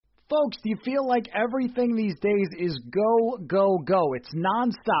Folks, do you feel like everything these days is go, go, go? It's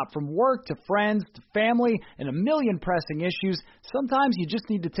nonstop from work to friends to family and a million pressing issues. Sometimes you just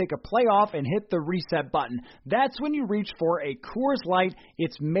need to take a play off and hit the reset button. That's when you reach for a Coors Light.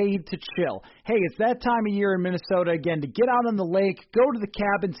 It's made to chill. Hey, it's that time of year in Minnesota again to get out on the lake, go to the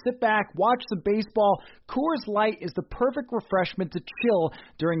cabin, sit back, watch some baseball. Coors Light is the perfect refreshment to chill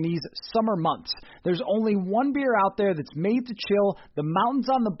during these summer months. There's only one beer out there that's made to chill. The mountains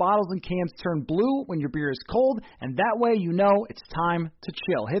on the bottles and cans turn blue when your beer is cold, and that way you know it's time to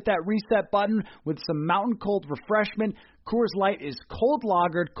chill. Hit that reset button with some mountain cold refreshment. Coors Light is cold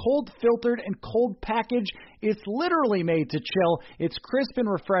lagered, cold filtered, and cold packaged. It's literally made to chill. It's crisp and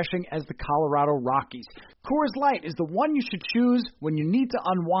refreshing as the Colorado Rockies. Coors Light is the one you should choose when you need to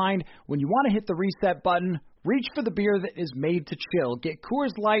unwind, when you want to hit the reset button. Reach for the beer that is made to chill. Get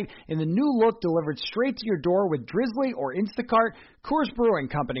Coors Light in the new look delivered straight to your door with Drizzly or Instacart. Coors Brewing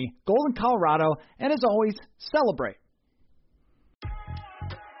Company, Golden, Colorado, and as always, celebrate.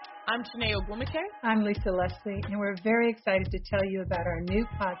 I'm Shanae Ogwumike. I'm Lisa Leslie, and we're very excited to tell you about our new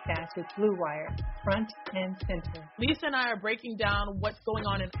podcast with Blue Wire, Front and Center. Lisa and I are breaking down what's going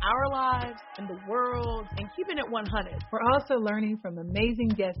on in our lives, in the world, and keeping it 100. We're also learning from amazing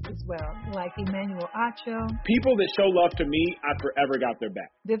guests as well, like Emmanuel Acho. People that show love to me, I forever got their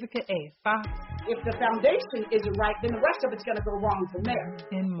back. Vivica A. Fox. If the foundation isn't right, then the rest of it's going to go wrong from there.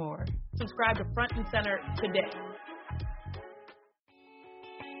 And more. Subscribe to Front and Center today.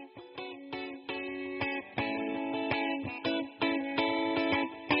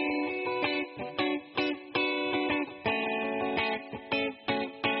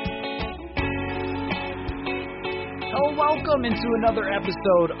 Welcome into another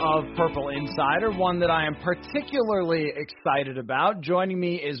episode of Purple Insider, one that I am particularly excited about. Joining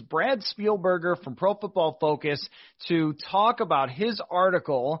me is Brad Spielberger from Pro Football Focus to talk about his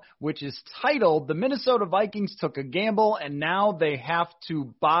article, which is titled, "The Minnesota Vikings Took a Gamble and Now They Have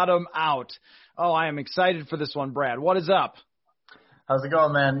to Bottom Out." Oh, I am excited for this one, Brad. What is up? How's it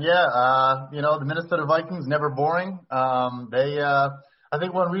going, man? Yeah, the Minnesota Vikings, never boring. I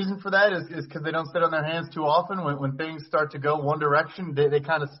think one reason for that is because they don't sit on their hands too often. When things start to go one direction, they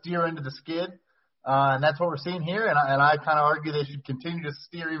kind of steer into the skid, and that's what we're seeing here. And I kind of argue they should continue to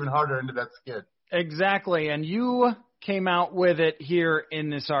steer even harder into that skid. Exactly, and you came out with it here in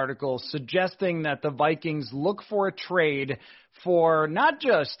this article, suggesting that the Vikings look for a trade for not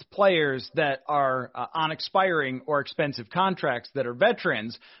just players that are on expiring or expensive contracts that are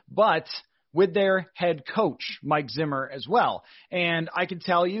veterans, but with their head coach, Mike Zimmer, as well. And I can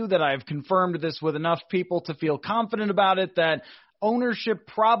tell you that I've confirmed this with enough people to feel confident about it that ownership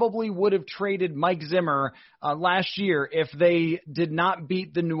probably would have traded Mike Zimmer last year if they did not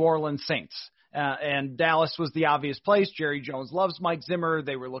beat the New Orleans Saints. And Dallas was the obvious place. Jerry Jones loves Mike Zimmer.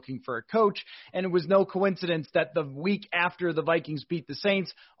 They were looking for a coach. And it was no coincidence that the week after the Vikings beat the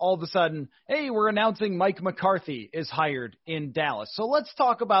Saints, all of a sudden, hey, we're announcing Mike McCarthy is hired in Dallas. So let's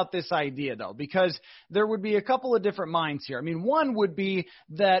talk about this idea, though, because there would be a couple of different minds here. I mean, one would be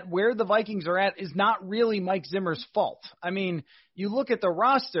that where the Vikings are at is not really Mike Zimmer's fault. I mean, you look at the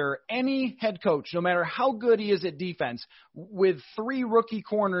roster, any head coach, no matter how good he is at defense, with 3 rookie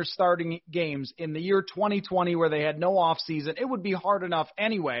corners starting games in the year 2020 where they had no offseason, it would be hard enough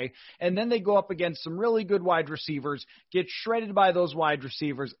anyway. And then they go up against some really good wide receivers, get shredded by those wide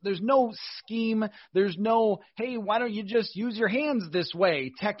receivers. There's no scheme. There's no, hey, why don't you just use your hands this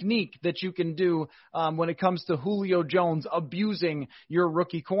way technique that you can do when it comes to Julio Jones abusing your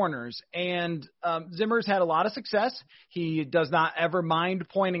rookie corners. And Zimmer's had a lot of success. He does not ever mind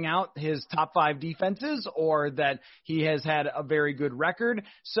pointing out his top 5 defenses or that he has had a very good record.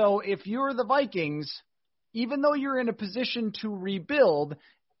 So if you're the Vikings, even though you're in a position to rebuild,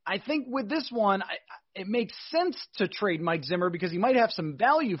 I think with this one, it makes sense to trade Mike Zimmer because he might have some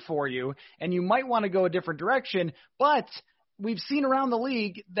value for you and you might want to go a different direction. But we've seen around the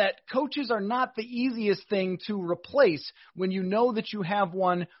league that coaches are not the easiest thing to replace when you know that you have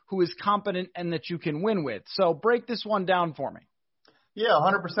one who is competent and that you can win with. So break this one down for me. Yeah,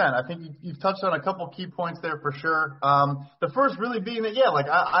 100%. I think you've touched on a couple key points there for sure. The first really being that,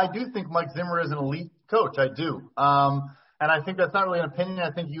 I do think Mike Zimmer is an elite coach. I do. And I think that's not really an opinion.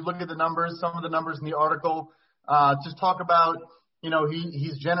 I think you look at the numbers, some of the numbers in the article, just talk about,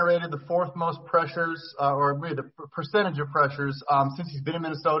 he's generated the 4th most pressures, or maybe the percentage of pressures since he's been in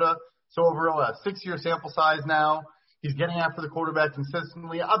Minnesota. So over a 6-year sample size now, he's getting after the quarterback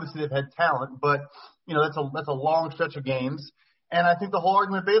consistently. Obviously, they've had talent, but, that's a long stretch of games. And I think the whole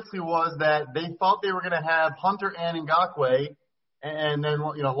argument basically was that they thought they were going to have Hunter and Ngakoue and then,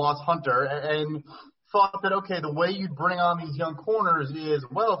 lost Hunter. And thought that, okay, the way you'd bring on these young corners is,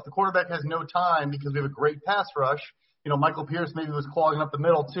 well, if the quarterback has no time because we have a great pass rush, Michael Pierce maybe was clogging up the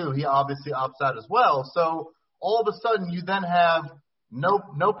middle too. He obviously opts out as well. So all of a sudden you then have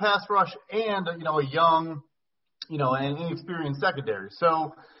no pass rush and, a young, and inexperienced secondary.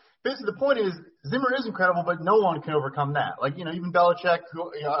 So basically the point is Zimmer is incredible, but no one can overcome that. Like, even Belichick,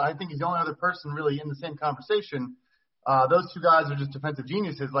 who I think he's the only other person really in the same conversation. Those two guys are just defensive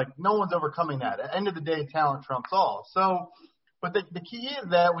geniuses. Like, no one's overcoming that. At the end of the day, talent trumps all. So, but the key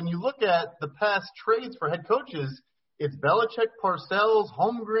is that when you look at the past trades for head coaches, it's Belichick, Parcells,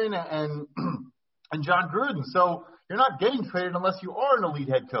 Holmgren, and John Gruden. So you're not getting traded unless you are an elite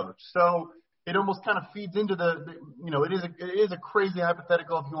head coach. So it almost kind of feeds into it is a crazy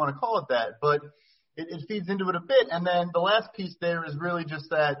hypothetical if you want to call it that, but it feeds into it a bit. And then the last piece there is really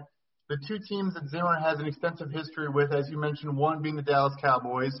just that the two teams that Zimmer has an extensive history with, as you mentioned, one being the Dallas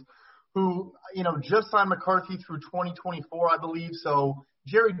Cowboys, who, just signed McCarthy through 2024, I believe. So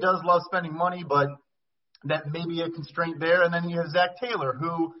Jerry does love spending money, but that may be a constraint there. And then you have Zach Taylor,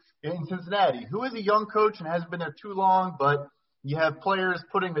 who in Cincinnati, who is a young coach and hasn't been there too long, but you have players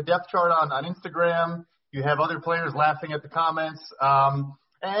putting the depth chart on Instagram. You have other players laughing at the comments.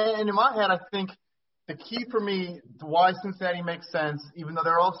 And in my head, I think the key for me to why Cincinnati makes sense, even though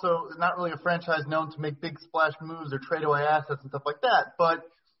they're also not really a franchise known to make big splash moves or trade away assets and stuff like that, but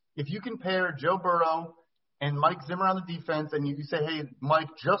if you can pair Joe Burrow and Mike Zimmer on the defense, and you say, hey, Mike,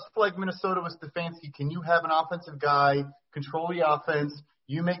 just like Minnesota with Stefanski, can you have an offensive guy control the offense?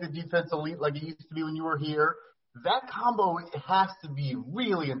 You make the defense elite like it used to be when you were here. That combo has to be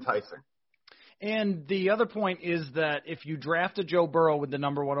really enticing. And the other point is that if you draft a Joe Burrow with the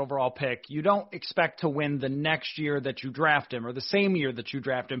number 1 overall pick, you don't expect to win the next year that you draft him or the same year that you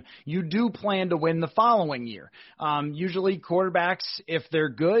draft him. You do plan to win the following year. Usually quarterbacks, if they're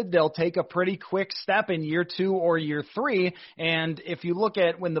good, they'll take a pretty quick step in year 2 or year 3. And if you look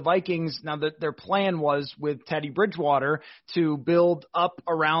at when the Vikings, now that their plan was with Teddy Bridgewater to build up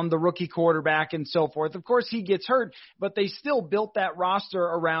around the rookie quarterback and so forth. Of course, he gets hurt, but they still built that roster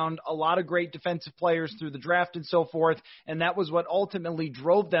around a lot of great defensive players through the draft and so forth, and that was what ultimately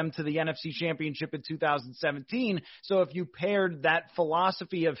drove them to the NFC Championship in 2017. So if you paired that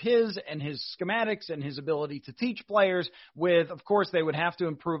philosophy of his and his schematics and his ability to teach players with, of course, they would have to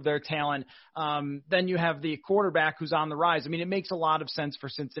improve their talent, then you have the quarterback who's on the rise. I mean, it makes a lot of sense for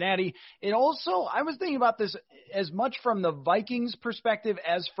Cincinnati. It also, I was thinking about this as much from the Vikings perspective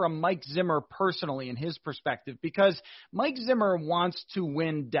as from Mike Zimmer personally and his perspective, because Mike Zimmer wants to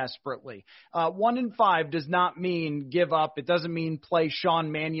win desperately. 1-5 does not mean give up. It doesn't mean play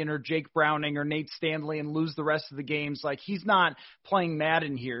Sean Mannion or Jake Browning or Nate Stanley and lose the rest of the games. Like, he's not playing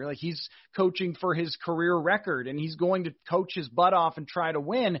Madden here. Like, he's coaching for his career record, and he's going to coach his butt off and try to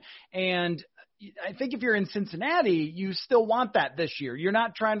win. And I think if you're in Cincinnati, you still want that this year. You're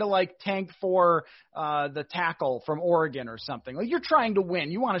not trying to tank for the tackle from Oregon or something. Like, you're trying to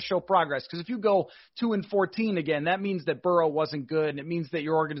win. You want to show progress, because if you go 2-14 again, that means that Burrow wasn't good, and it means that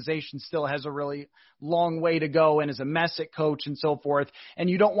your organization still has a really long way to go and is a mess at coach and so forth. And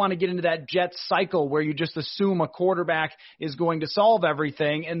you don't want to get into that Jets cycle where you just assume a quarterback is going to solve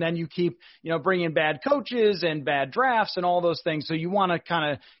everything, and then you keep bringing bad coaches and bad drafts and all those things. So you want to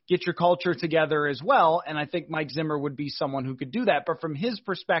kind of get your culture together as well, and I think Mike Zimmer would be someone who could do that. But from his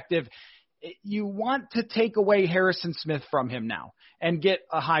perspective, you want to take away Harrison Smith from him now and get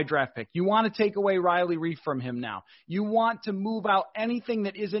a high draft pick. You want to take away Riley Reif from him now. You want to move out anything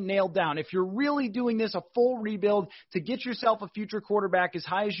that isn't nailed down. If you're really doing this, a full rebuild to get yourself a future quarterback as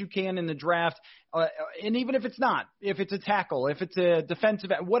high as you can in the draft, and even if it's not, if it's a tackle, if it's a defensive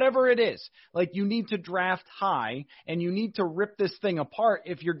end, whatever it is, you need to draft high, and you need to rip this thing apart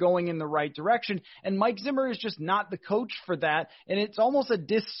if you're going in the right direction. And Mike Zimmer is just not the coach for that, and it's almost a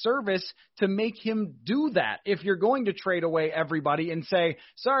disservice to make him do that if you're going to trade away everybody and say,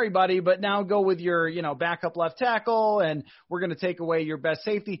 sorry, buddy, but now go with your, backup left tackle, and we're going to take away your best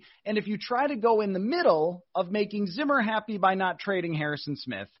safety. And if you try to go in the middle of making Zimmer happy by not trading Harrison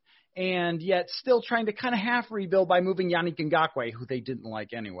Smith, and yet still trying to kind of half rebuild by moving Yannick Ngakoue, who they didn't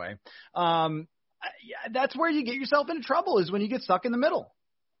like anyway, that's where you get yourself into trouble, is when you get stuck in the middle.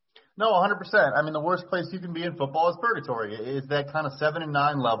 No, 100%. I mean, the worst place you can be in football is purgatory. Is that kind of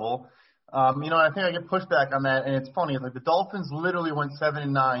 7-9 level. I think I get pushback on that, and it's funny. The Dolphins literally went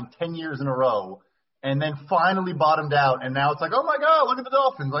 7-9 10 years in a row, and then finally bottomed out, and now it's like, oh my God, look at the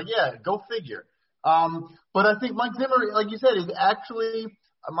Dolphins. Yeah, go figure. But I think Mike Zimmer, like you said, is actually,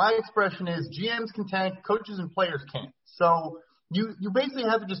 my expression is, GMs can tank, coaches and players can't. So you basically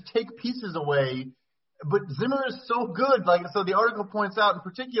have to just take pieces away. But Zimmer is so good. So the article points out in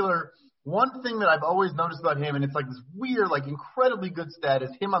particular, one thing that I've always noticed about him, and it's like this weird, like incredibly good stat, is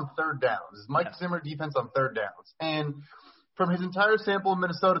him on third downs. Is Mike Zimmer defense on third downs. And from his entire sample in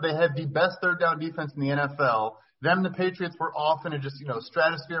Minnesota, they had the best third down defense in the NFL. Them, the Patriots, were off in a just,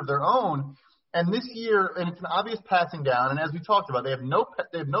 stratosphere of their own. And this year, and it's an obvious passing down, and as we talked about, they have no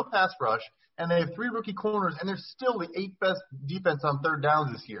pass rush, and they have 3 rookie corners, and they're still the 8th best defense on third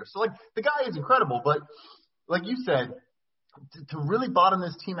downs this year. So, like, the guy is incredible, but like you said, to really bottom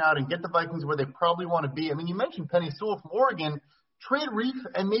this team out and get the Vikings where they probably want to be. I mean, you mentioned Penei Sewell from Oregon. Trade Reef,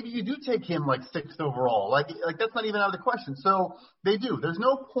 and maybe you do take him like 6th overall. Like that's not even out of the question. So they do. There's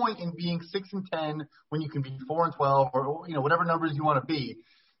no point in being 6-10 when you can be 4-12 or whatever numbers you want to be.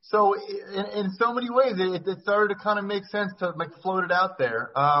 So in so many ways, it started to kind of make sense to like float it out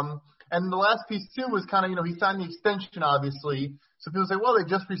there. And the last piece too was kind of he signed the extension, obviously. So people say, well, they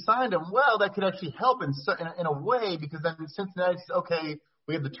just re-signed him. Well, that could actually help in a way, because then Cincinnati says, okay,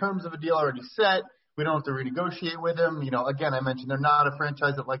 we have the terms of a deal already set. We don't have to renegotiate with him. Again, I mentioned they're not a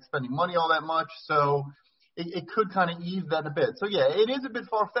franchise that likes spending money all that much. So it could kind of ease that a bit. So, yeah, it is a bit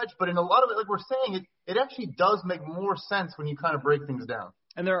far-fetched, but in a lot of it, like we're saying, it actually does make more sense when you kind of break things down.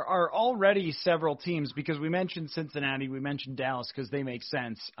 And there are already several teams, because we mentioned Cincinnati, we mentioned Dallas because they make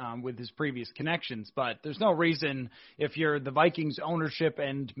sense with his previous connections. But there's no reason, if you're the Vikings ownership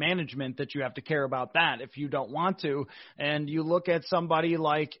and management, that you have to care about that if you don't want to. And you look at somebody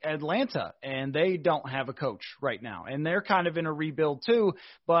like Atlanta, and they don't have a coach right now. And they're kind of in a rebuild too,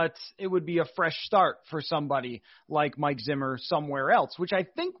 but it would be a fresh start for somebody like Mike Zimmer somewhere else, which I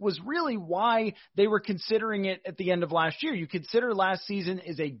think was really why they were considering it at the end of last year. You consider last season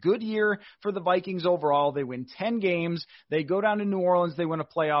is a good year for the Vikings overall. They win 10 games. They go down to New Orleans. They win a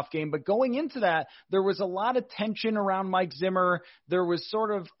playoff game. But going into that, there was a lot of tension around Mike Zimmer. There was sort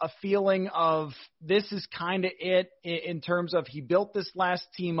of a feeling of this is kind of it in terms of he built this last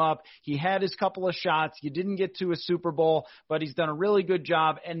team up. He had his couple of shots. You didn't get to a Super Bowl, but he's done a really good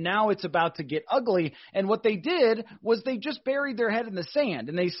job. And now it's about to get ugly. And what they did was they just buried their head in the sand.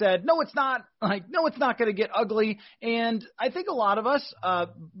 And they said, no, it's not. No, it's not going to get ugly. And I think a lot of us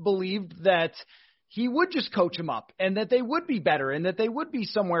believed that he would just coach him up and that they would be better and that they would be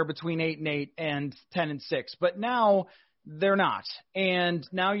somewhere between 8-8 and 10-6. But now they're not. And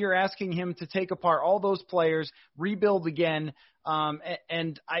now you're asking him to take apart all those players, rebuild again.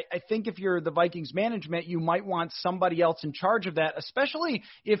 And I think if you're the Vikings management, you might want somebody else in charge of that, especially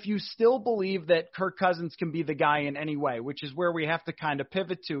if you still believe that Kirk Cousins can be the guy in any way, which is where we have to kind of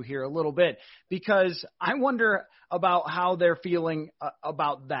pivot to here a little bit, because I wonder about how they're feeling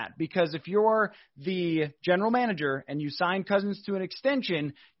about that. Because if you're the general manager and you sign Cousins to an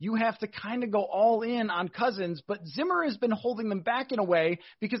extension, you have to kind of go all in on Cousins, but Zimmer has been holding them back in a way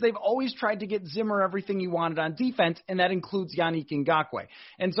because they've always tried to get Zimmer everything he wanted on defense, and that includes Yannick Ngakoue.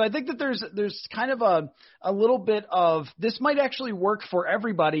 And so I think that there's kind of a little bit of this might actually work for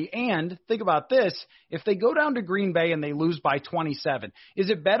everybody. And think about this, if they go down to Green Bay and they lose by 27, is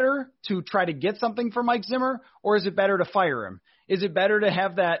it better to try to get something for Mike Zimmer, or is it better to fire him? Is it better to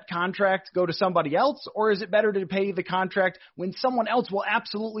have that contract go to somebody else, or is it better to pay the contract when someone else will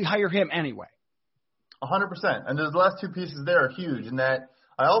absolutely hire him anyway? 100%. And those last two pieces there are huge in that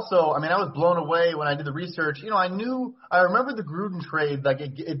I was blown away when I did the research. I remember the Gruden trade, like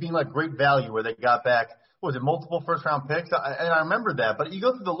it being like great value where they got back, multiple first-round picks? And I remember that. But you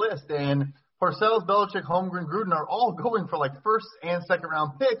go through the list, and Parcells, Belichick, Holmgren, Gruden are all going for like first and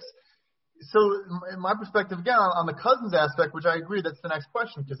second-round picks. So in my perspective, again, on the Cousins aspect, which I agree, that's the next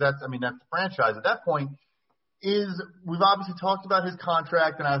question, because that's the franchise at that point, is we've obviously talked about his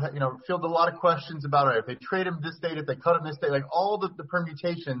contract, and I've fielded a lot of questions about it. If they trade him this date, if they cut him this date, like all the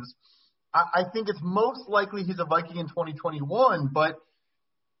permutations. I think it's most likely he's a Viking in 2021, but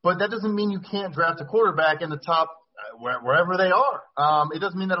that doesn't mean you can't draft a quarterback in the top wherever they are. It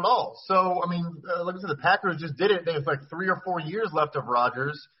doesn't mean that at all. So, like I said, the Packers just did it. They have like 3 or 4 years left of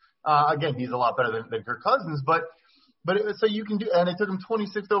Rodgers. Again, he's a lot better than Kirk Cousins, but so you can do, and they took him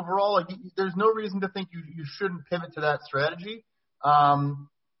 26th overall. Like, there's no reason to think you shouldn't pivot to that strategy. And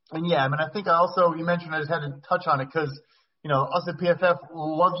yeah, I think you mentioned, I just had to touch on it because, us at PFF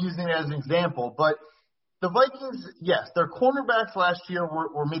love using it as an example, but the Vikings, yes, their cornerbacks last year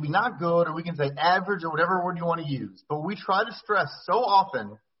were maybe not good, or we can say average, or whatever word you want to use, but we try to stress so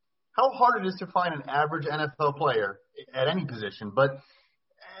often how hard it is to find an average NFL player at any position,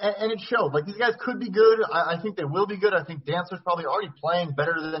 and it showed. Like, these guys could be good. I think they will be good. I think Dantzler's probably already playing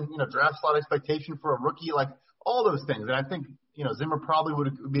better than, draft slot expectation for a rookie, like all those things. And I think, Zimmer probably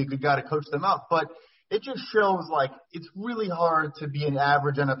would be a good guy to coach them up. But it just shows, like, it's really hard to be an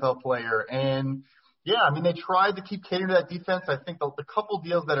average NFL player. And Yeah, I mean, they tried to keep catering to that defense. I think the couple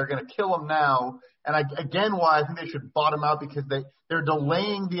deals that are going to kill them now, and why I think they should bottom out because they're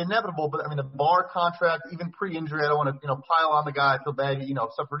delaying the inevitable. But I mean, the Barr contract, even pre-injury, I don't want to pile on the guy. I feel bad he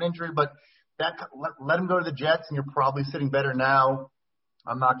suffered injury, but let him go to the Jets, and you're probably sitting better now.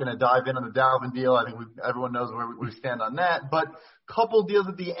 I'm not going to dive in on the Dalvin deal. I think everyone knows where we stand on that. But couple deals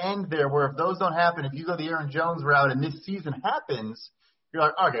at the end there where if those don't happen, if you go the Aaron Jones route and this season happens, you're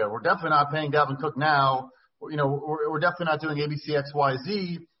like, okay, we're definitely not paying Dalvin Cook now. We're definitely not doing ABC,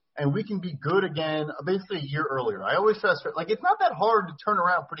 XYZ, and we can be good again basically a year earlier. I always stress, it's not that hard to turn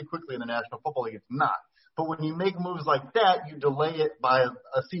around pretty quickly in the National Football League. It's not. But when you make moves like that, you delay it by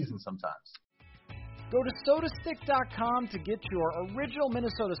a season sometimes. Go to sodastick.com to get your original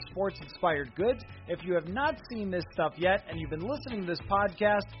Minnesota sports-inspired goods. If you have not seen this stuff yet and you've been listening to this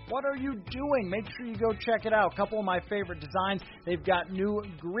podcast, what are you doing? Make sure you go check it out. A couple of my favorite designs. They've got new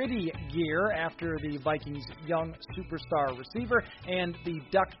gritty gear after the Vikings' young superstar receiver and the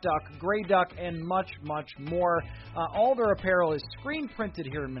Duck, Gray Duck, and much, much more. All their apparel is screen-printed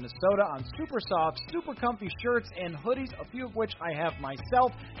here in Minnesota on super soft, super comfy shirts and hoodies, a few of which I have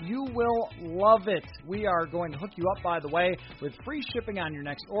myself. You will love it. We are going to hook you up, by the way, with free shipping on your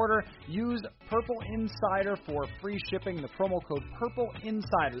next order. Use Purple Insider for free shipping. The promo code Purple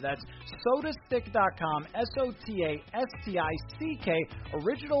Insider. That's sodastick.com, SOTASTICK.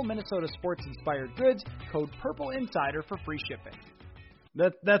 Original Minnesota sports-inspired goods. Code Purple Insider for free shipping.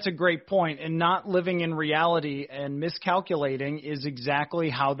 That's a great point, and not living in reality and miscalculating is exactly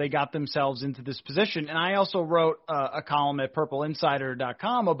how they got themselves into this position. And I also wrote a column at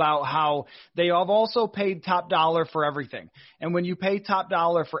purpleinsider.com about how they have also paid top dollar for everything. And when you pay top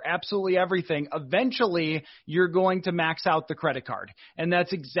dollar for absolutely everything, eventually you're going to max out the credit card. And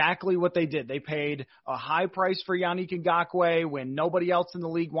that's exactly what they did. They paid a high price for Yannick Ngakoue when nobody else in the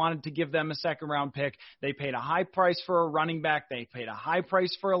league wanted to give them a second-round pick. They paid a high price for a running back. They paid a high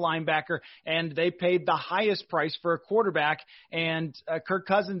price for a linebacker, and they paid the highest price for a quarterback, and Kirk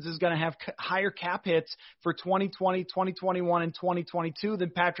Cousins is going to have higher cap hits for 2020, 2021, and 2022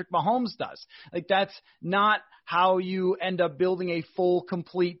 than Patrick Mahomes does. That's not how you end up building a full,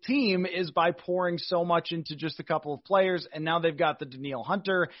 complete team, is by pouring so much into just a couple of players, and now they've got the Danielle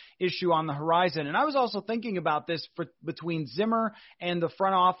Hunter issue on the horizon. And I was also thinking about this between Zimmer and the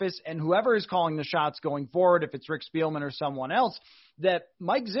front office and whoever is calling the shots going forward, if it's Rick Spielman or someone else, that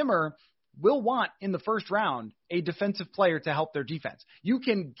Mike Zimmer will want in the first round a defensive player to help their defense. You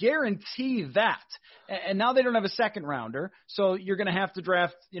can guarantee that. And now they don't have a second rounder, so you're going to have to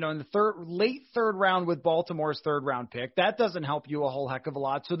draft, in the late third round with Baltimore's third round pick. That doesn't help you a whole heck of a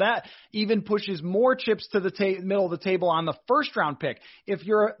lot. So that even pushes more chips to the middle of the table on the first round pick. If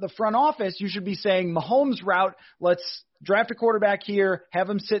you're the front office, you should be saying Mahomes route, let's draft a quarterback here, have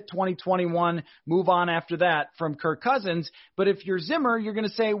him sit 2021, move on after that from Kirk Cousins. But if you're Zimmer, you're going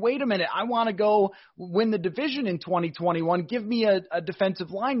to say, wait a minute, I want to go win the division in 2021. Give me a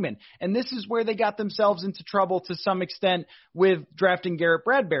defensive lineman. And this is where they got themselves into trouble to some extent with drafting Garrett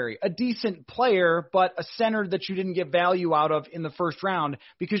Bradbury, a decent player, but a center that you didn't get value out of in the first round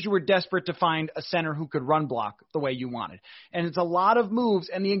because you were desperate to find a center who could run block the way you wanted. And it's a lot of moves.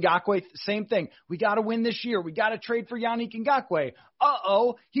 And the Ngakoue, same thing. We got to win this year. We got to trade for Yannick Ngakoue.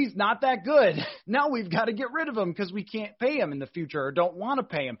 He's not that good. Now we've got to get rid of him because we can't pay him in the future or don't want to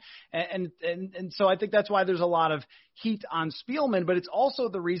pay him. And so I think that's why there's a lot of heat on Spielman, but it's also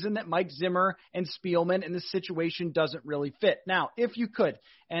the reason that Mike Zimmer and Spielman in this situation doesn't really fit. Now, if you could,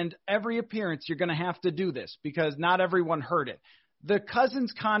 and every appearance you're going to have to do this because not everyone heard it, the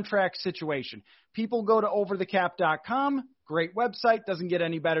Cousins contract situation. People go to overthecap.com. Great website, doesn't get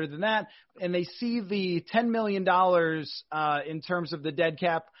any better than that. And they see the $10 million in terms of the dead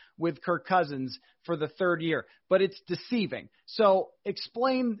cap with Kirk Cousins for the third year. But it's deceiving. So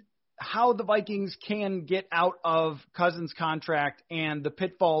explain how the Vikings can get out of Cousins' contract and the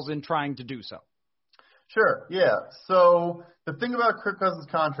pitfalls in trying to do so. Sure, yeah. So the thing about Kirk Cousins'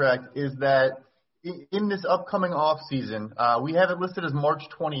 contract is that in this upcoming offseason, we have it listed as March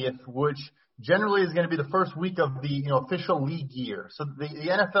 20th, which generally is going to be the first week of the official league year. So the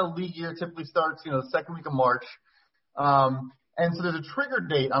NFL league year typically starts the second week of March. And so there's a trigger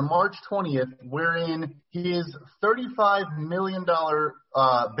date on March 20th wherein his $35 million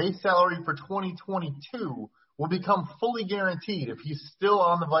base salary for 2022 will become fully guaranteed if he's still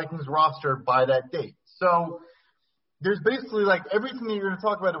on the Vikings roster by that date. So there's basically everything that you're going to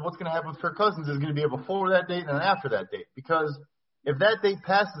talk about of what's going to happen with Kirk Cousins is going to be before that date and after that date. Because if that date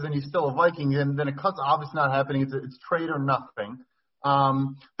passes and he's still a Viking, then a cut's obviously not happening. It's trade or nothing.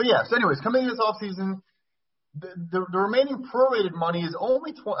 But yeah, so anyways, coming into this offseason, the remaining prorated money is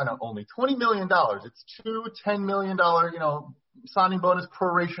only $20 million. It's two $10 million, signing bonus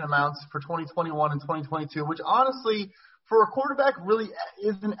proration amounts for 2021 and 2022, which honestly, for a quarterback, really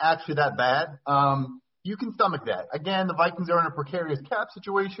isn't actually that bad. You can stomach that. Again, the Vikings are in a precarious cap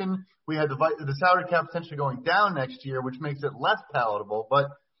situation. We had the salary cap potentially going down next year, which makes it less palatable. But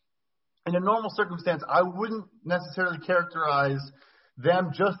in a normal circumstance, I wouldn't necessarily characterize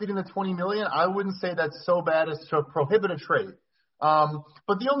them just eating the $20 million. I wouldn't say that's so bad as to prohibit a trade.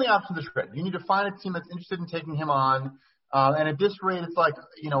 But the only option is trade. You need to find a team that's interested in taking him on. And at this rate, it's like,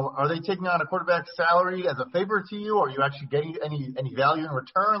 are they taking on a quarterback salary as a favor to you? Or are you actually getting any value in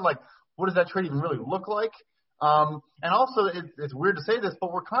return? Like, what does that trade even really look like? And also, it's weird to say this,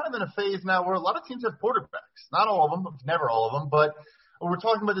 but we're kind of in a phase now where a lot of teams have quarterbacks. Not all of them, never all of them, but we're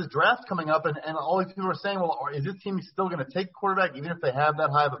talking about this draft coming up, and all these people are saying, well, is this team still going to take a quarterback even if they have that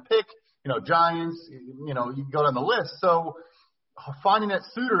high of a pick? Giants, you can go down the list. So finding that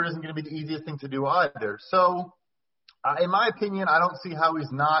suitor isn't going to be the easiest thing to do either. So in my opinion, I don't see how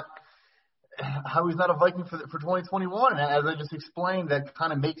he's not a Viking for 2021. And as I just explained, that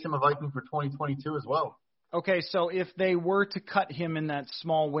kind of makes him a Viking for 2022 as well. Okay, so if they were to cut him in that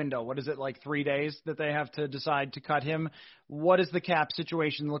small window, what is it, like 3 days that they have to decide to cut him? What does the cap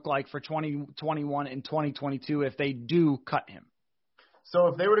situation look like for 2021 and 2022 if they do cut him? So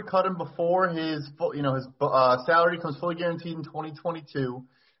if they were to cut him before his salary becomes fully guaranteed in 2022,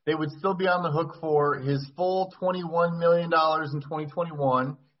 they would still be on the hook for his full $21 million in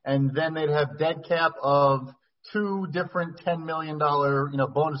 2021, and then they'd have dead cap of two different $10 million,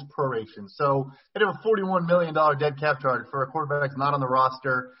 bonus prorations. So they'd have a $41 million dead cap charge for a quarterback that's not on the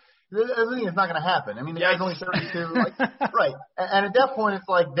roster. I think it's not going to happen. I mean, the guy's only 32, right? And at that point, it's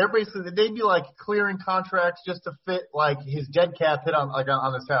like they'd be like clearing contracts just to fit like his dead cap hit on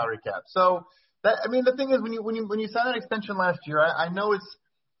the salary cap. So the thing is, when you signed that extension last year, I know it's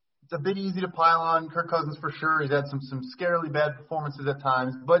a bit easy to pile on Kirk Cousins for sure. He's had some scarily bad performances at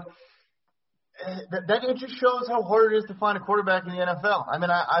times, but that it just shows how hard it is to find a quarterback in the NFL. I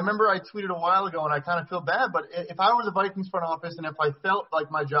mean, I remember I tweeted a while ago, and I kind of feel bad, but if I were the Vikings front office and if I felt like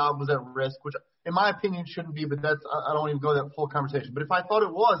my job was at risk, which in my opinion shouldn't be, but I don't even go that full conversation. But if I thought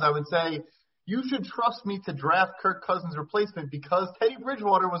it was, I would say, you should trust me to draft Kirk Cousins' replacement because Teddy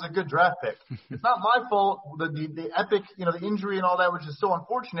Bridgewater was a good draft pick. It's not my fault, the epic, the injury and all that, which is so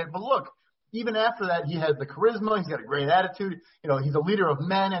unfortunate. But look, even after that, he has the charisma, he's got a great attitude, he's a leader of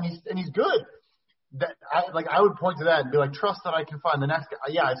men, and he's good. I would point to that and be like, trust that I can find the next guy.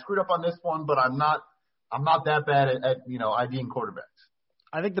 Yeah, I screwed up on this one, but I'm not that bad at IDing quarterbacks.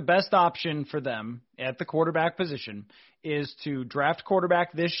 I think the best option for them at the quarterback position is to draft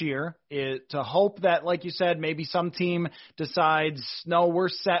quarterback this year, to hope that, like you said, maybe some team decides, no, we're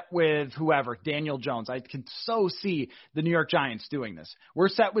set with whoever, Daniel Jones. I can so see the New York Giants doing this. We're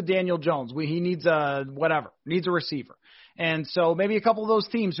set with Daniel Jones. He needs a receiver. And so maybe a couple of those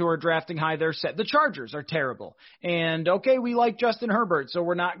teams who are drafting high, they're set. The Chargers are terrible. And, okay, we like Justin Herbert, so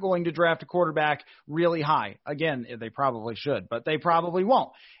we're not going to draft a quarterback really high. Again, they probably should, but they probably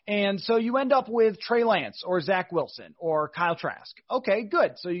won't. And so you end up with Trey Lance or Zach Wilson or Kyle Trask. Okay,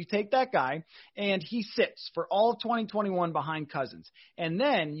 good. So you take that guy, and he sits for all of 2021 behind Cousins. And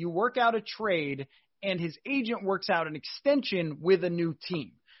then you work out a trade, and his agent works out an extension with a new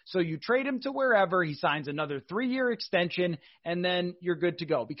team. So you trade him to wherever, he signs another 3-year extension, and then you're good to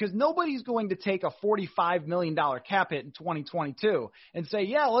go. Because nobody's going to take a $45 million cap hit in 2022 and say,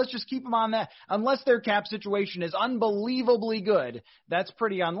 yeah, let's just keep him on that. Unless their cap situation is unbelievably good, that's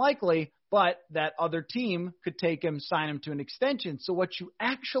pretty unlikely, but that other team could take him, sign him to an extension. So what you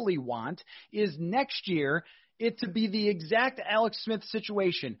actually want is next year it to be the exact Alex Smith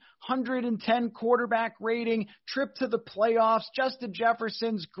situation. 110 quarterback rating, trip to the playoffs, Justin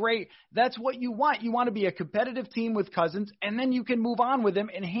Jefferson's great. That's what you want. You want to be a competitive team with Cousins, and then you can move on with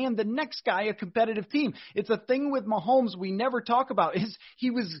him and hand the next guy a competitive team. It's a thing with Mahomes we never talk about is he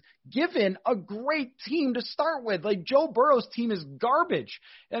was given a great team to start with. Like Joe Burrow's team is garbage.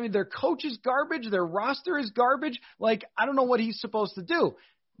 I mean, their coach is garbage. Their roster is garbage. Like, I don't know what he's supposed to do.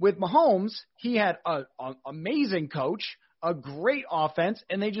 With Mahomes, he had an amazing coach, a great offense,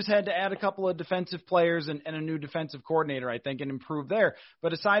 and they just had to add a couple of defensive players and a new defensive coordinator, I think, and improve there.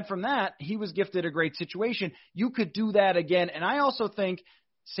 But aside from that, he was gifted a great situation. You could do that again. And I also think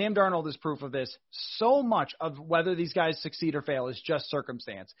Sam Darnold is proof of this. So much of whether these guys succeed or fail is just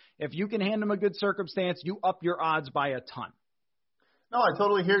circumstance. If you can hand them a good circumstance, you up your odds by a ton. No, I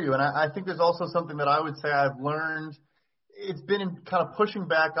totally hear you. And I think there's also something that I would say I've learned. It's been kind of pushing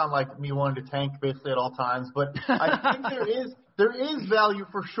back on like me wanting to tank basically at all times, but I think there is value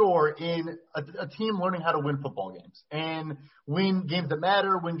for sure in a team learning how to win football games and win games that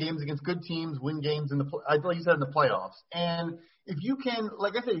matter, win games against good teams, win games like you said, in the playoffs. And if you can,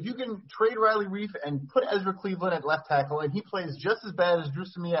 like I said, if you can trade Riley Reiff and put Ezra Cleveland at left tackle and he plays just as bad as Drew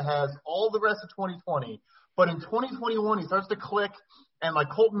Samia has all the rest of 2020, but in 2021 he starts to click, and like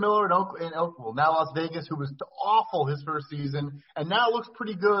Colton Miller in Oakville, now Las Vegas, who was awful his first season and now looks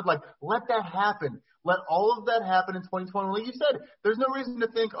pretty good, like let that happen. Let all of that happen in 2020. Like you said, there's no reason to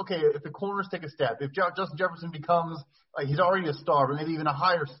think, okay, if the corners take a step, if Justin Jefferson becomes, like he's already a star, but maybe even a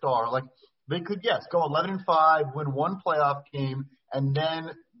higher star, like they could, yes, go 11-5, win one playoff game, and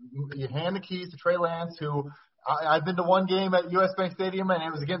then you hand the keys to Trey Lance, who I've been to one game at US Bank Stadium, and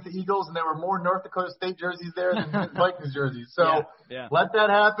it was against the Eagles, and there were more North Dakota State jerseys there than Vikings jerseys. So let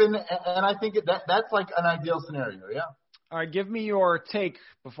that happen, and I think that's like an ideal scenario, yeah. All right, give me your take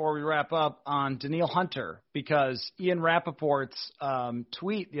before we wrap up on Danielle Hunter, because Ian Rappaport's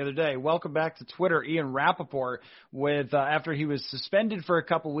tweet the other day, welcome back to Twitter, Ian Rappaport, with after he was suspended for a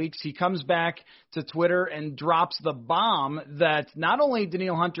couple weeks, he comes back to Twitter and drops the bomb that not only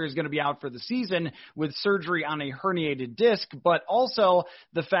Danielle Hunter is going to be out for the season with surgery on a herniated disc, but also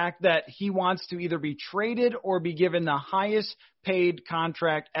the fact that he wants to either be traded or be given the highest paid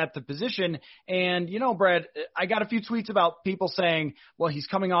contract at the position. And, you know, Brad, I got a few tweets about people saying, well, he's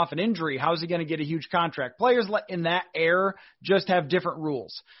coming off an injury. How is he going to get a huge contract? Players in that air just have different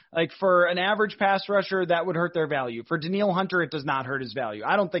rules. Like for an average pass rusher, that would hurt their value. For Danielle Hunter, it does not hurt his value.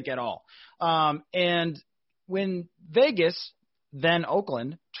 I don't think at all. And when Vegas, then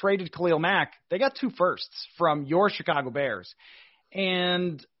Oakland, traded Khalil Mack, they got 2 firsts from your Chicago Bears.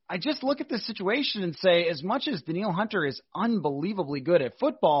 And I just look at this situation and say, as much as Danielle Hunter is unbelievably good at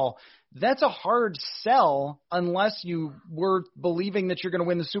football, that's a hard sell unless you were believing that you're going to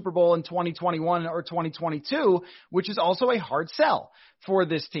win the Super Bowl in 2021 or 2022, which is also a hard sell for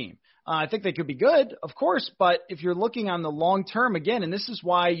this team. I think they could be good, of course, but if you're looking on the long term, again, and this is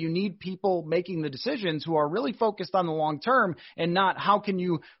why you need people making the decisions who are really focused on the long term and not how can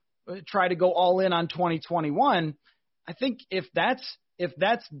you try to go all in on 2021. I think if that's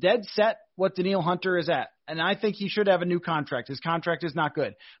dead set what Danielle Hunter is at, and I think he should have a new contract. His contract is not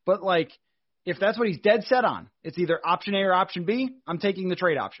good. But, like, if that's what he's dead set on, it's either option A or option B, I'm taking the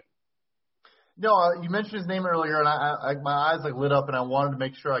trade option. No, you mentioned his name earlier, and I my eyes like lit up, and I wanted to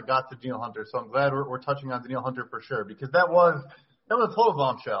make sure I got to Danielle Hunter. So I'm glad we're touching on Danielle Hunter for sure, because that was a total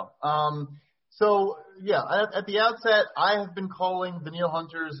bombshell. So, yeah, at the outset, I have been calling Danielle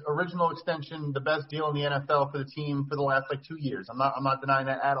Hunter's original extension the best deal in the NFL for the team for the last, 2 years. I'm not denying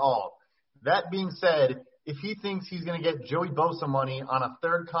that at all. That being said, if he thinks he's going to get Joey Bosa money on a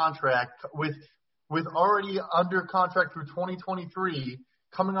third contract with already under contract through 2023,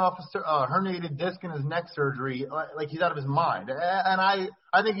 coming off a herniated disc in his neck surgery, like he's out of his mind. And I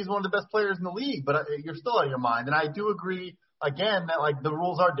think he's one of the best players in the league, but you're still out of your mind. And I do agree, again, that the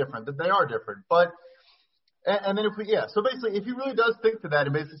rules are different, that they are different. But and then so basically, if he really does stick to that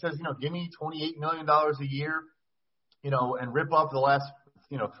and basically says, give me $28 million a year, and rip off the last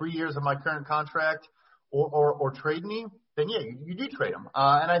 3 years of my current contract, or trade me, then you do trade him.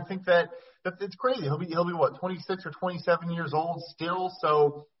 And I think that it's crazy. He'll be what, 26 or 27 years old still.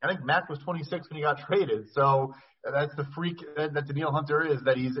 So I think Mack was 26 when he got traded. So that's the freak that Danielle Hunter is,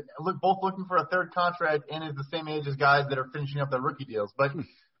 that he's both looking for a third contract and is the same age as guys that are finishing up their rookie deals. But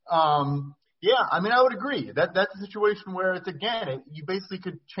I would agree that that's a situation where it's, again, you basically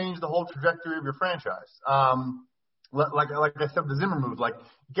could change the whole trajectory of your franchise. Like I said, the Zimmer move, like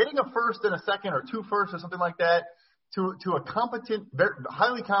getting a first and a second or 2 firsts or something like that to a competent,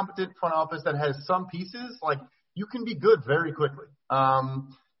 highly competent front office that has some pieces, like you can be good very quickly.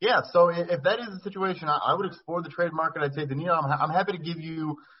 So if that is the situation, I would explore the trade market. I'd say, Danielle, I'm happy to give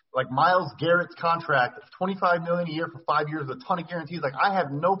you like Myles Garrett's contract of $25 million a year for 5 years with a ton of guarantees. Like, I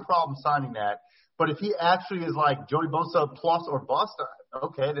have no problem signing that. But if he actually is like Joey Bosa plus or bust,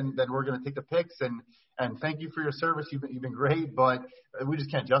 okay, then we're going to take the picks and thank you for your service. You've been great, but we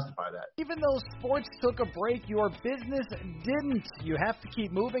just can't justify that. Even though sports took a break, your business didn't. You have to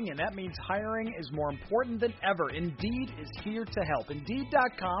keep moving, and that means hiring is more important than ever. Indeed is here to help.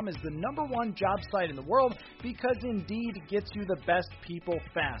 Indeed.com is the #1 job site in the world because Indeed gets you the best people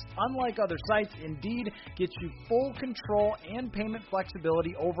fast. Unlike other sites, Indeed gets you full control and payment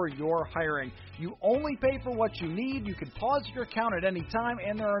flexibility over your hiring. You only pay for what you need. You can pause your account at any time,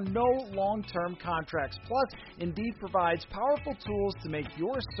 and there are no long-term contracts. Plus, Indeed provides powerful tools to make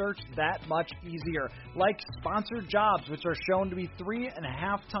your search that much easier, like sponsored jobs, which are shown to be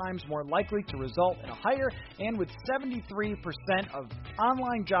 3.5 times more likely to result in a hire, and with 73% of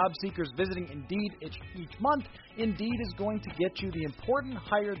online job seekers visiting Indeed each month, Indeed is going to get you the important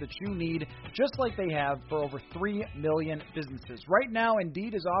hire that you need, just like they have for over 3 million businesses. Right now,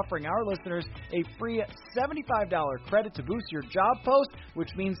 Indeed is offering our listeners a free $75 credit to boost your job post, which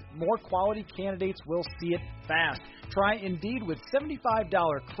means more quality candidates will see it fast. Try Indeed with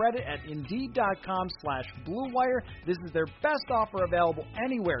 $75 credit at Indeed.com/Blue Wire. This is their best offer available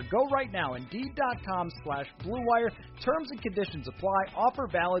anywhere. Go right now, Indeed.com/Blue Wire. Terms and conditions apply. Offer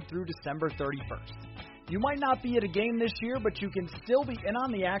valid through December 31st. You might not be at a game this year, but you can still be in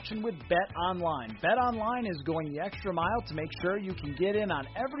on the action with BetOnline. BetOnline is going the extra mile to make sure you can get in on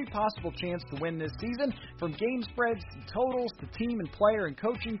every possible chance to win this season. From game spreads to totals to team and player and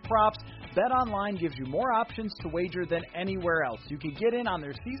coaching props, BetOnline gives you more options to wager than anywhere else. You can get in on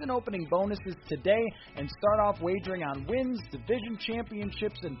their season opening bonuses today and start off wagering on wins, division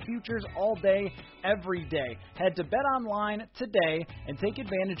championships, and futures all day, every day. Head to BetOnline today and take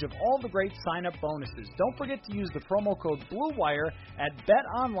advantage of all the great sign-up bonuses. Don't forget to use the promo code BlueWire at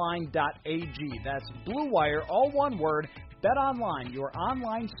betonline.ag. That's BlueWire, all one word. BetOnline, your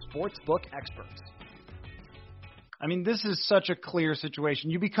online sportsbook experts. I mean, this is such a clear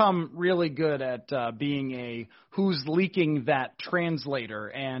situation. You become really good at being a who's leaking that translator.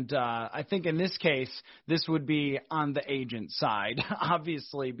 And I think in this case, this would be on the agent side,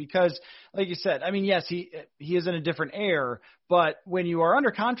 obviously, because like you said, I mean, yes, he is in a different air, but when you are under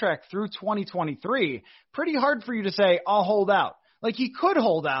contract through 2023, pretty hard for you to say, I'll hold out. Like, he could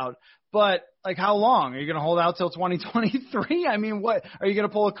hold out, but like, how long? Are you going to hold out till 2023? I mean, what are you going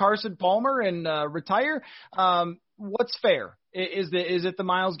to pull a Carson Palmer and retire? What's fair? Is it the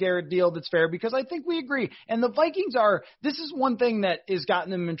Myles Garrett deal that's fair? Because I think we agree. And the Vikings this is one thing that has gotten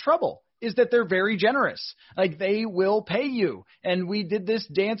them in trouble, is that they're very generous. Like, they will pay you. And we did this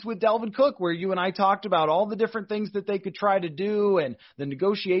dance with Dalvin Cook where you and I talked about all the different things that they could try to do and the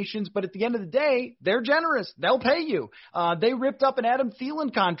negotiations. But at the end of the day, they're generous. They'll pay you. They ripped up an Adam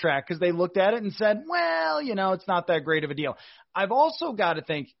Thielen contract because they looked at it and said, well, it's not that great of a deal. I've also got to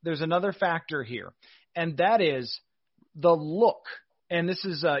think there's another factor here, and that is the look. And this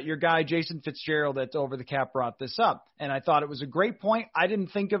is your guy, Jason Fitzgerald, at Over the Cap brought this up. And I thought it was a great point. I didn't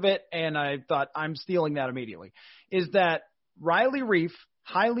think of it, and I thought I'm stealing that immediately, is that Riley Reif,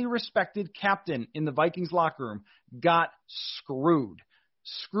 highly respected captain in the Vikings locker room, got screwed.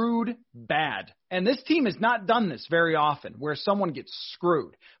 Screwed bad. And this team has not done this very often, where someone gets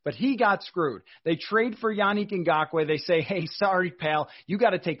screwed. But he got screwed. They trade for Yannick Ngakoue. They say, hey, sorry, pal, you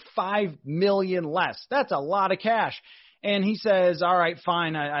got to take $5 million less. That's a lot of cash. And he says, all right,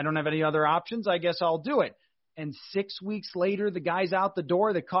 fine, I don't have any other options. I guess I'll do it. And 6 weeks later, the guy's out the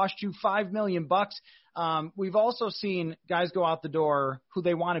door that cost you $5 million. We've also seen guys go out the door who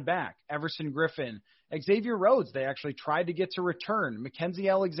they wanted back. Everson Griffin, Xavier Rhodes, they actually tried to get to return. Mackenzie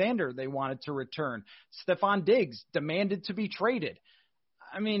Alexander, they wanted to return. Stephon Diggs demanded to be traded.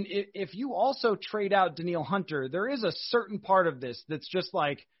 I mean, if you also trade out Danielle Hunter, there is a certain part of this that's just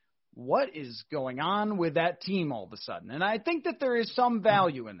like, what is going on with that team all of a sudden? And I think that there is some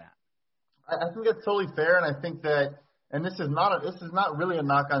value in that. I think that's totally fair, and I think that, and this is not really a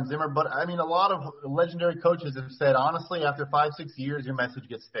knock on Zimmer, but I mean, a lot of legendary coaches have said, honestly, after 5-6 years, your message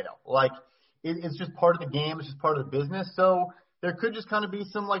gets stale. Like, it's just part of the game, it's just part of the business. So there could just kind of be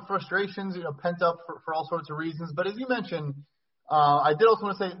some like frustrations, pent up for all sorts of reasons. But as you mentioned, I did also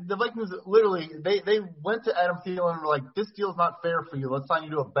want to say the Vikings literally they went to Adam Thielen and were like, this deal's not fair for you. Let's sign you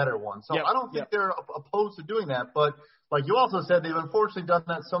to a better one. So I don't think they're opposed to doing that. But like you also said, they've unfortunately done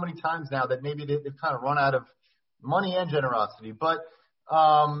that so many times now that maybe they've kind of run out of money and generosity. But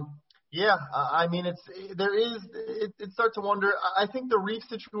I mean, it starts to wonder. I think the Reif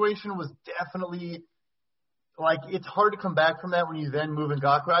situation was definitely like, it's hard to come back from that when you then move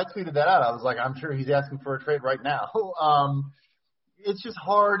Ngakoue. I tweeted that out. I was like, I'm sure he's asking for a trade right now. It's just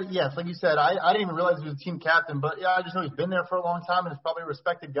hard. Yes, like you said, I didn't even realize he was a team captain, but yeah, I just know he's been there for a long time and is probably a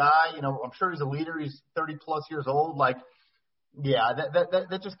respected guy. I'm sure he's a leader. He's 30 plus years old. Like, yeah,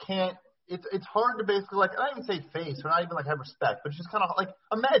 that just can't. It's hard to basically, like, I don't even say face or not even like have respect, but just kind of like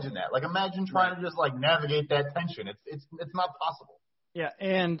imagine that. Like, imagine trying to just like navigate that tension. It's not possible. Yeah,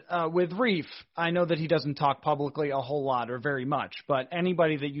 and with Reef, I know that he doesn't talk publicly a whole lot or very much, but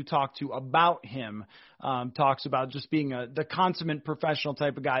anybody that you talk to about him talks about just being the consummate professional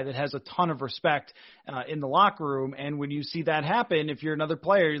type of guy that has a ton of respect in the locker room. And when you see that happen, if you're another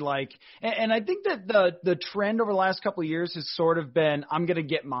player, you're like, and I think that the trend over the last couple of years has sort of been, I'm going to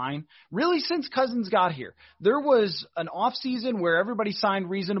get mine. Really, since Cousins got here, there was an off season where everybody signed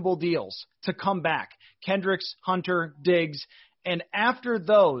reasonable deals to come back. Kendricks, Hunter, Diggs. And after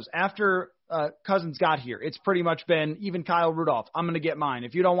Cousins got here, it's pretty much been even Kyle Rudolph. I'm going to get mine.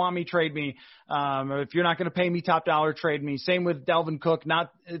 If you don't want me, trade me. Or if you're not going to pay me top dollar, trade me. Same with Delvin Cook.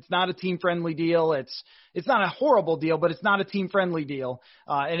 It's not a team friendly deal. It's not a horrible deal, but it's not a team friendly deal.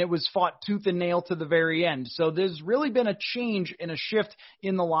 And it was fought tooth and nail to the very end. So there's really been a change and a shift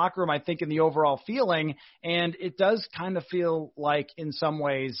in the locker room, I think, in the overall feeling. And it does kind of feel like in some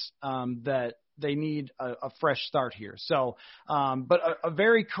ways that they need a fresh start here. So, but a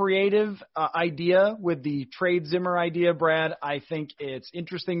very creative idea with the trade Zimmer idea, Brad. I think it's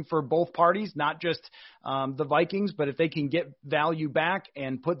interesting for both parties, not just the Vikings, but if they can get value back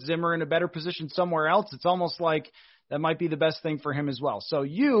and put Zimmer in a better position somewhere else, it's almost like that might be the best thing for him as well. So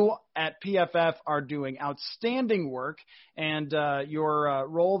you at PFF are doing outstanding work, and your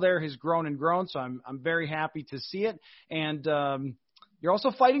role there has grown and grown. So I'm very happy to see it. And you're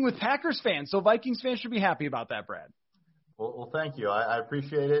also fighting with Packers fans, so Vikings fans should be happy about that, Brad. Well, thank you. I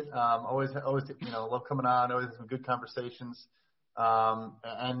appreciate it. Always, love coming on. Always some good conversations.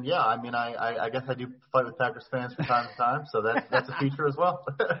 And yeah, I mean, I guess I do fight with Packers fans from time to time, so that's a feature as well.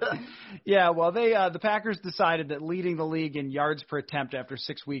 Yeah, well, the Packers decided that leading the league in yards per attempt after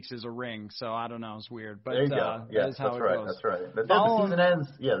 6 weeks is a ring, so I don't know, it's weird, but there you go. That is how that's it right. goes. That's right. The season ends.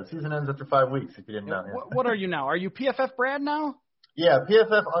 Yeah, the season ends after 5 weeks. If you didn't know. Yeah. What are you now? Are you PFF Brad now? Yeah,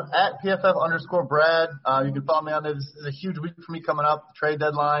 PFF at PFF_Brad. You can follow me on this. This is a huge week for me coming up. Trade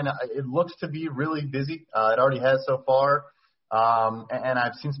deadline. It looks to be really busy. It already has so far. And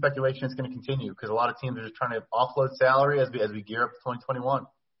I've seen speculation it's going to continue because a lot of teams are just trying to offload salary as we gear up to 2021.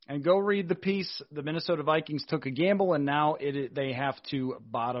 And go read the piece. The Minnesota Vikings took a gamble, and now they have to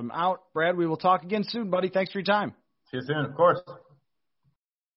bottom out. Brad, we will talk again soon, buddy. Thanks for your time. See you soon, of course.